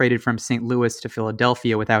 1969 was traded from St. Louis to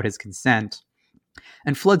Philadelphia without his consent.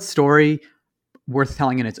 And Flood's story, worth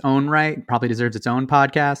telling in its own right, probably deserves its own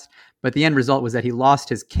podcast, but the end result was that he lost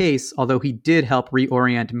his case, although he did help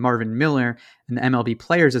reorient Marvin Miller and the MLB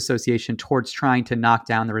Players Association towards trying to knock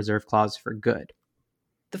down the reserve clause for good.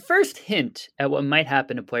 The first hint at what might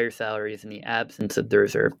happen to player salaries in the absence of the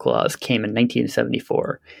reserve clause came in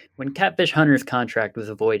 1974, when Catfish Hunter's contract was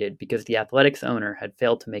avoided because the Athletics owner had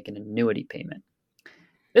failed to make an annuity payment.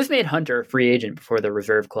 This made Hunter a free agent before the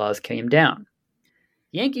reserve clause came down.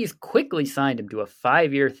 The Yankees quickly signed him to a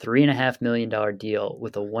 5-year, $3.5 million deal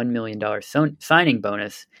with a $1 million signing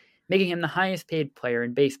bonus, making him the highest paid player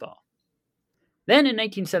in baseball. Then in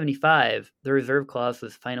 1975, the reserve clause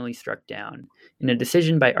was finally struck down in a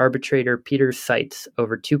decision by arbitrator Peter Seitz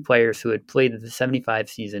over 2 players who had played the 75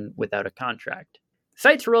 season without a contract.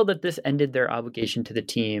 Seitz ruled that this ended their obligation to the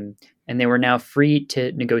team, and they were now free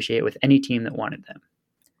to negotiate with any team that wanted them.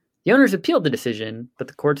 The owners appealed the decision, but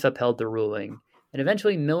the courts upheld the ruling, and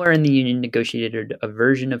eventually Miller and the union negotiated a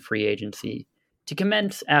version of free agency to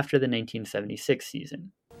commence after the 1976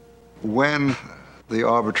 season. When the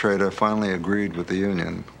arbitrator finally agreed with the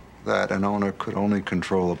union that an owner could only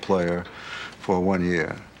control a player for 1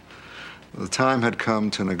 year, the time had come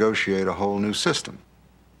to negotiate a whole new system,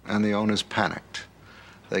 and the owners panicked.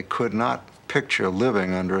 They could not picture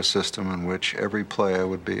living under a system in which every player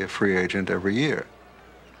would be a free agent every year.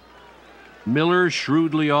 Miller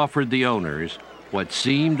shrewdly offered the owners what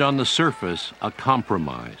seemed on the surface a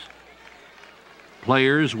compromise.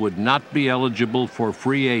 Players would not be eligible for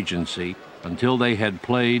free agency until they had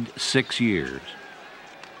played 6 years.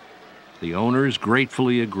 The owners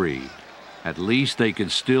gratefully agreed. At least they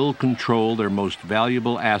could still control their most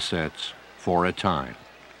valuable assets for a time.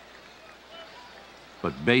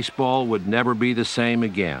 But baseball would never be the same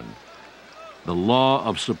again. The law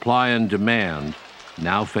of supply and demand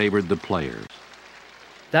now favored the players.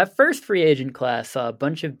 That first free agent class saw a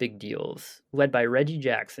bunch of big deals, led by Reggie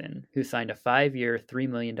Jackson, who signed a 5-year, $3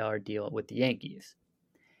 million deal with the Yankees.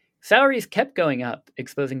 Salaries kept going up,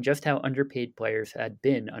 exposing just how underpaid players had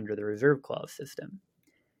been under the reserve clause system.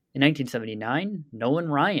 In 1979, Nolan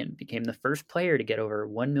Ryan became the first player to get over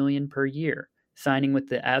 $1 million per year, signing with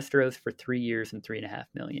the Astros for 3 years and $3.5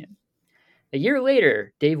 million. A year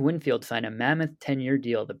later, Dave Winfield signed a mammoth 10-year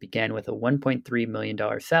deal that began with a $1.3 million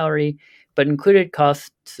salary, but included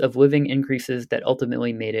costs of living increases that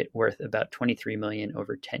ultimately made it worth about $23 million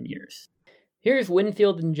over 10 years. Here's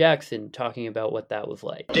Winfield and Jackson talking about what that was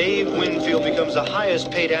like. Dave Winfield becomes the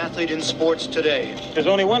highest paid athlete in sports today. There's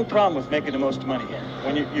only one problem with making the most money.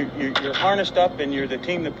 When you're harnessed up and you're the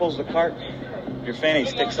team that pulls the cart, your fanny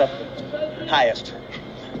sticks up the highest,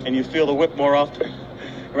 and you feel the whip more often,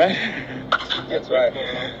 right? That's right.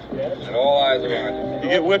 And all eyes are on you. You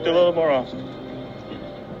get whipped a little more often.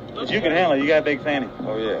 But you can handle it. You got a big fanny.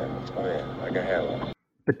 Oh, yeah. I can handle it.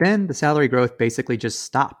 But then the salary growth basically just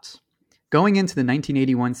stopped. Going into the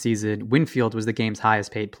 1981 season, Winfield was the game's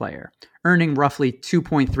highest paid player, earning roughly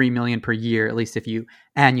 $2.3 million per year, at least if you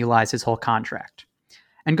annualize his whole contract.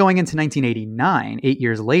 And going into 1989, 8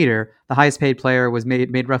 years later, the highest paid player was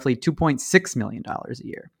made roughly $2.6 million a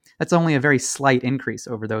year. That's only a very slight increase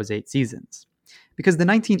over those 8 seasons. Because the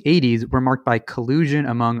 1980s were marked by collusion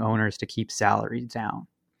among owners to keep salaries down.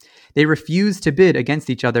 They refused to bid against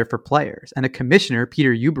each other for players, and the commissioner,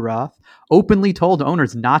 Peter Ueberroth, openly told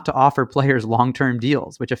owners not to offer players long-term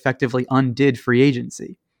deals, which effectively undid free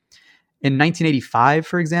agency. In 1985,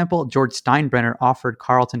 for example, George Steinbrenner offered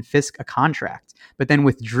Carlton Fisk a contract, but then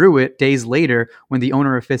withdrew it days later when the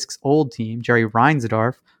owner of Fisk's old team, Jerry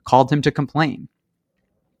Reinsdorf, called him to complain.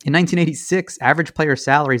 In 1986, average player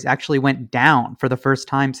salaries actually went down for the first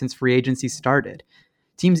time since free agency started.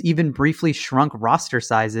 Teams even briefly shrunk roster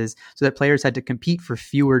sizes so that players had to compete for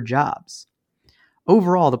fewer jobs.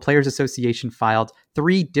 Overall, the Players Association filed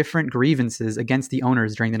 3 different grievances against the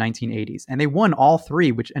owners during the 1980s, and they won all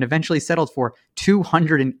 3, and eventually settled for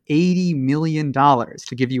 $280 million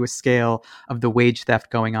to give you a scale of the wage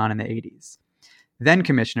theft going on in the 80s. Then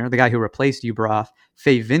commissioner, the guy who replaced Ueberroth,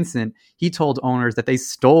 Fay Vincent, he told owners that they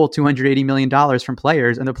stole $280 million from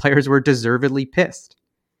players, and the players were deservedly pissed.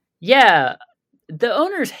 Yeah, the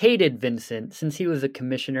owners hated Vincent since he was a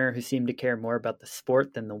commissioner who seemed to care more about the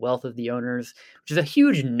sport than the wealth of the owners, which is a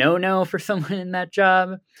huge no-no for someone in that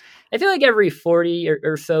job. I feel like every 40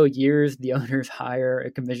 or so years, the owners hire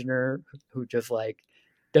a commissioner who just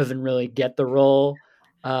doesn't really get the role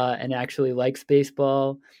and actually likes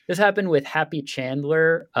baseball. This happened with Happy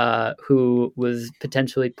Chandler, who was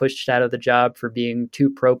potentially pushed out of the job for being too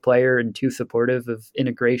pro-player and too supportive of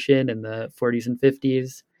integration in the 40s and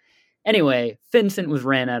 50s. Anyway, Vincent was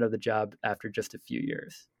ran out of the job after just a few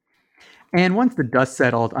years. And once the dust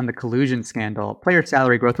settled on the collusion scandal, player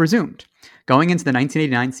salary growth resumed. Going into the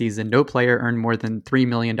 1989 season, no player earned more than $3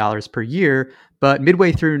 million per year, but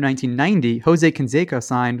midway through 1990, Jose Canseco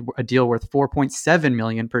signed a deal worth $4.7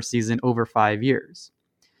 million per season over 5 years.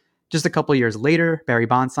 Just a couple years later, Barry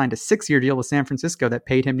Bonds signed a 6-year deal with San Francisco that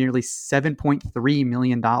paid him nearly $7.3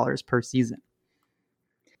 million per season.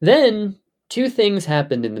 Then 2 things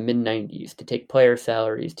happened in the mid-90s to take player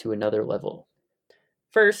salaries to another level.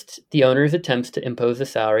 First, the owners' attempts to impose a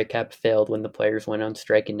salary cap failed when the players went on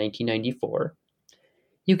strike in 1994.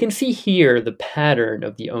 You can see here the pattern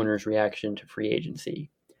of the owners' reaction to free agency.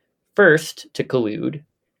 First, to collude,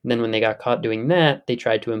 and then when they got caught doing that, they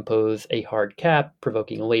tried to impose a hard cap,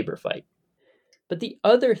 provoking a labor fight. But the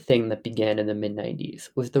other thing that began in the mid-90s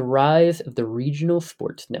was the rise of the regional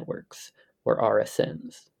sports networks, or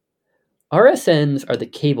RSNs. RSNs are the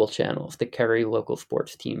cable channels that carry local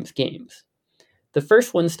sports teams' games. The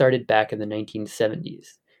first one started back in the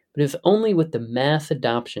 1970s, But it's only with the mass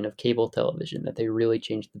adoption of cable television that they really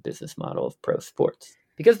changed the business model of pro sports.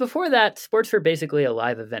 Because before that, sports were basically a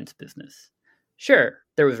live events business. Sure,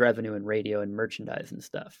 there was revenue in radio and merchandise and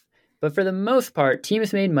stuff, but for the most part,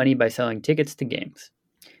 teams made money by selling tickets to games.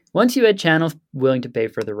 Once you had channels willing to pay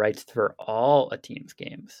for the rights for all a team's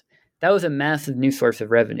games, that was a massive new source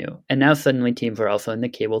of revenue, and now suddenly teams were also in the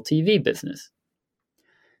cable TV business.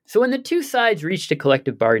 So when the two sides reached a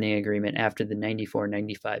collective bargaining agreement after the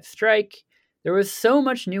 94-95 strike, there was so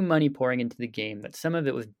much new money pouring into the game that some of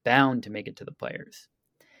it was bound to make it to the players.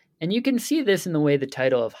 And you can see this in the way the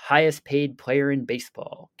title of highest paid player in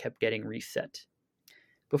baseball kept getting reset.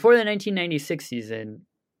 Before the 1996 season,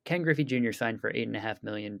 Ken Griffey Jr. signed for $8.5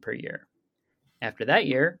 million per year. After that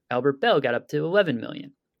year, Albert Bell got up to $11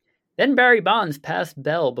 million. Then Barry Bonds passed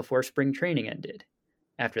Bell before spring training ended.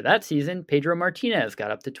 After that season, Pedro Martinez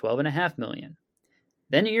got up to $12.5 million.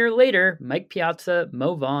 Then a year later, Mike Piazza,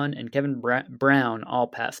 Mo Vaughn, and Kevin Brown all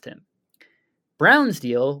passed him. Brown's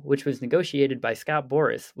deal, which was negotiated by Scott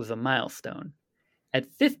Boras, was a milestone. At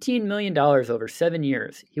 $15 million over 7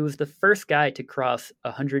 years, he was the first guy to cross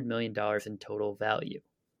 $100 million in total value.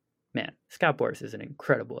 Man, Scott Boras is an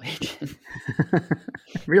incredible agent.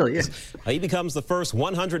 Really is. He becomes the first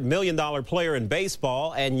 $100 million player in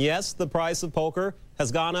baseball, and yes, the price of poker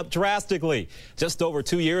has gone up drastically. Just over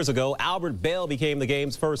 2 years ago, Albert Bell became the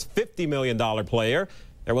game's first $50 million player.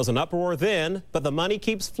 There was an uproar then, but the money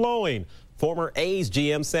keeps flowing. Former A's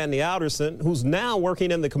GM Sandy Alderson, who's now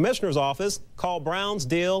working in the commissioner's office, called Brown's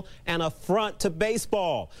deal an affront to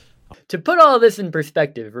baseball. To put all this in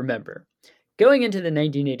perspective, remember, going into the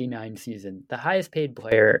 1989 season, the highest paid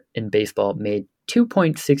player in baseball made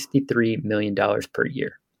 $2.63 million per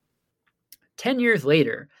year. 10 years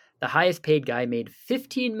later, the highest paid guy made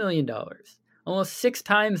 $15 million, almost 6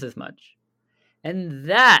 times as much. And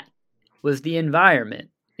that was the environment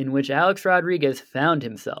in which Alex Rodriguez found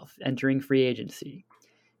himself entering free agency.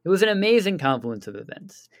 It was an amazing confluence of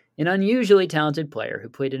events. An unusually talented player who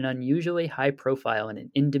played an unusually high profile in an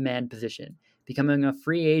in-demand position, becoming a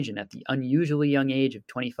free agent at the unusually young age of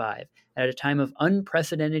 25 at a time of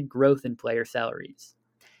unprecedented growth in player salaries.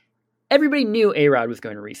 Everybody knew A-Rod was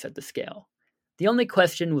going to reset the scale. The only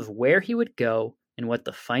question was where he would go and what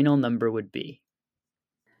the final number would be.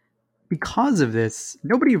 Because of this,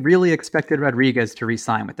 nobody really expected Rodriguez to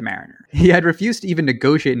re-sign with the Mariners. He had refused to even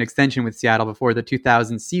negotiate an extension with Seattle before the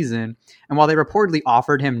 2000 season, and while they reportedly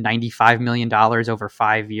offered him $95 million over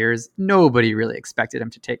 5 years, nobody really expected him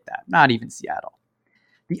to take that, not even Seattle.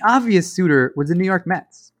 The obvious suitor was the New York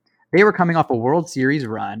Mets. They were coming off a World Series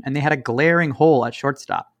run, and they had a glaring hole at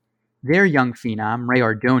shortstop. Their young phenom, Ray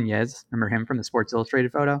Ordonez, remember him from the Sports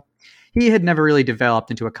Illustrated photo? He had never really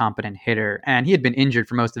developed into a competent hitter, and he had been injured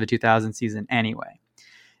for most of the 2000 season anyway.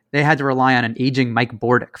 They had to rely on an aging Mike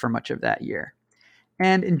Bordick for much of that year.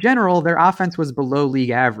 And in general, their offense was below league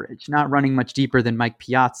average, not running much deeper than Mike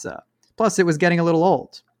Piazza. Plus, it was getting a little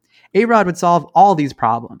old. A-Rod would solve all these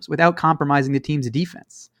problems without compromising the team's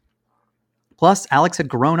defense. Plus, Alex had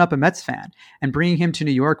grown up a Mets fan, and bringing him to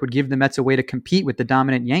New York would give the Mets a way to compete with the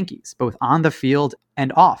dominant Yankees, both on the field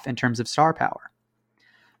and off in terms of star power.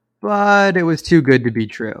 But it was too good to be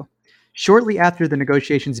true. Shortly after the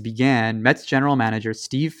negotiations began, Mets general manager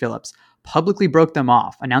Steve Phillips publicly broke them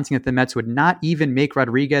off, announcing that the Mets would not even make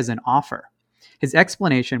Rodriguez an offer. His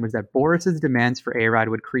explanation was that Boras' demands for A-Rod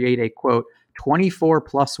would create a, quote,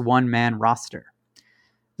 24+1-man roster.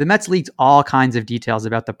 The Mets leaked all kinds of details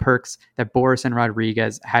about the perks that Boras and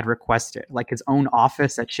Rodriguez had requested, like his own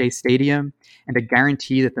office at Shea Stadium and a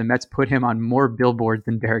guarantee that the Mets put him on more billboards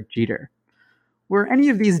than Derek Jeter. Were any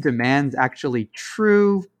of these demands actually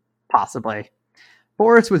true? Possibly.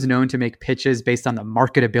 Boras was known to make pitches based on the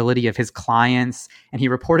marketability of his clients, and he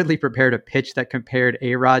reportedly prepared a pitch that compared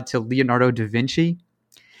A-Rod to Leonardo da Vinci.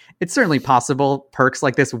 It's certainly possible perks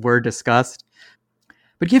like this were discussed,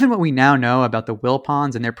 but given what we now know about the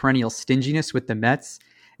Wilpons and their perennial stinginess with the Mets,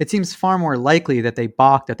 it seems far more likely that they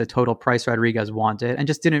balked at the total price Rodriguez wanted and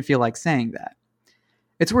just didn't feel like saying that.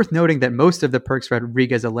 It's worth noting that most of the perks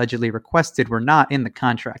Rodriguez allegedly requested were not in the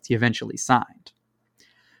contract he eventually signed.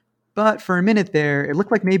 But for a minute there, it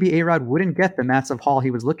looked like maybe A-Rod wouldn't get the massive haul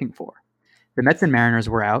he was looking for. The Mets and Mariners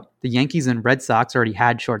were out, the Yankees and Red Sox already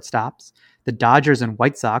had shortstops, the Dodgers and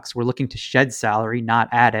White Sox were looking to shed salary, not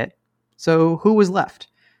add it. So who was left?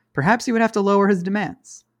 Perhaps he would have to lower his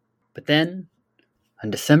demands. But then,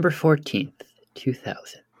 on December 14th,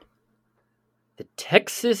 2000, the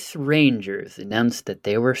Texas Rangers announced that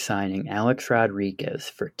they were signing Alex Rodriguez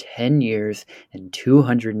for 10 years and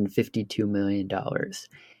 $252 million,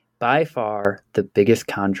 by far the biggest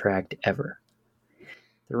contract ever.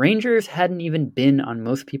 the Rangers hadn't even been on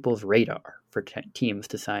most people's radar for teams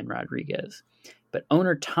to sign Rodriguez, but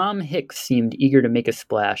owner Tom Hicks seemed eager to make a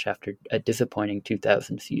splash after a disappointing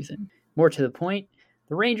 2000 season. More to the point,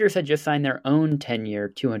 the Rangers had just signed their own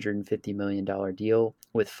 10-year, $250 million deal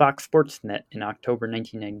with Fox Sports Net in October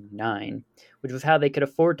 1999, which was how they could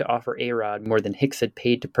afford to offer A-Rod more than Hicks had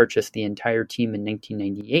paid to purchase the entire team in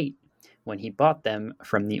 1998, when he bought them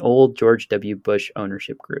from the old George W. Bush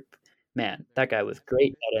ownership group. Man, that guy was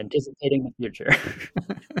great at anticipating the future.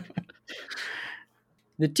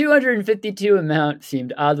 The 252 amount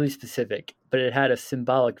seemed oddly specific, but it had a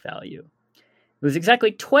symbolic value. It was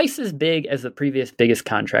exactly twice as big as the previous biggest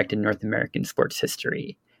contract in North American sports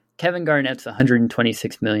history, Kevin Garnett's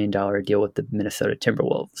 $126 million deal with the Minnesota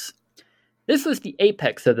Timberwolves. This was the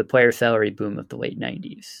apex of the player salary boom of the late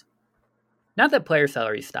 90s. Not that player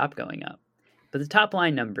salaries stopped going up, but the top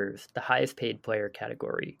line numbers, the highest paid player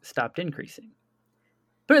category, stopped increasing.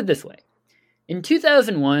 Put it this way. In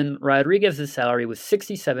 2001, Rodriguez's salary was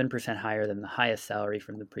 67% higher than the highest salary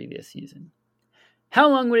from the previous season. How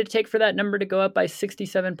long would it take for that number to go up by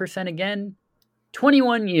 67% again?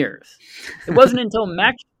 21 years. It wasn't until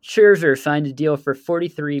Max Scherzer signed a deal for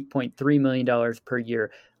 $43.3 million per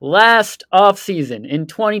year last offseason in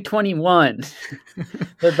 2021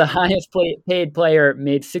 that the highest paid player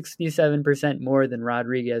made 67% more than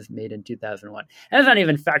Rodriguez made in 2001. And that's not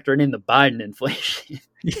even factoring in the Biden inflation.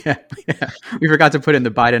 Yeah. We forgot to put in the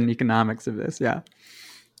Biden economics of this, yeah.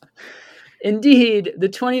 Indeed, the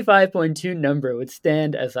 25.2 number would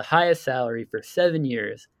stand as the highest salary for 7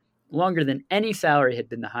 years, longer than any salary had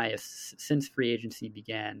been the highest since free agency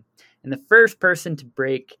began. And the first person to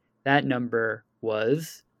break that number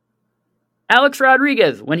was Alex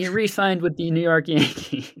Rodriguez when he re-signed with the New York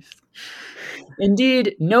Yankees.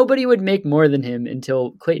 Indeed, nobody would make more than him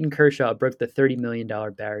until Clayton Kershaw broke the $30 million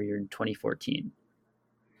barrier in 2014.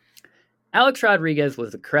 Alex Rodriguez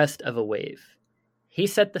was the crest of a wave. He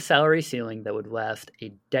set the salary ceiling that would last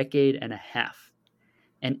a decade and a half,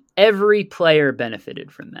 and every player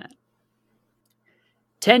benefited from that.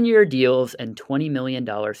 10-year deals and $20 million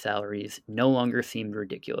salaries no longer seemed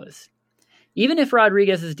ridiculous. Even if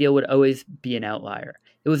Rodriguez's deal would always be an outlier,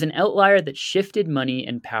 it was an outlier that shifted money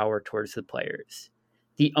and power towards the players.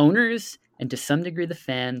 The owners, and to some degree the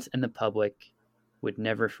fans and the public, would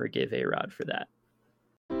never forgive A-Rod for that.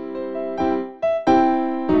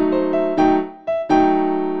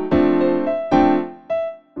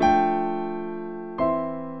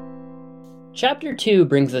 Chapter 2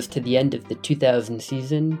 brings us to the end of the 2000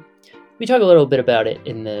 season. We talk a little bit about it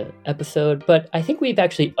in the episode, but I think we've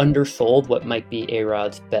actually undersold what might be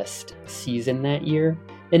A-Rod's best season that year.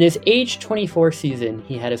 In his age 24 season,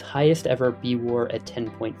 he had his highest ever B-WAR at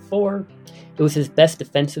 10.4. It was his best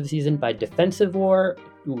defensive season by defensive WAR.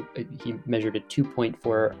 He measured a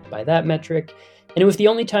 2.4 by that metric. And it was the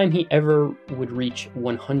only time he ever would reach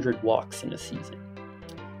 100 walks in a season.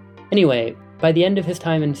 Anyway, by the end of his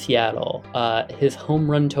time in Seattle, his home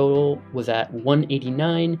run total was at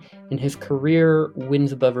 189, and his career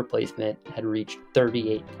wins above replacement had reached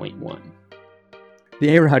 38.1.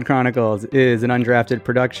 The A-Rod Chronicles is an undrafted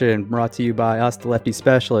production brought to you by us, the Lefty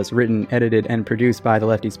Specialists, written, edited, and produced by the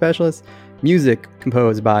Lefty Specialists, music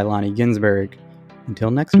composed by Lonnie Ginsberg.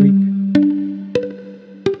 Until next week.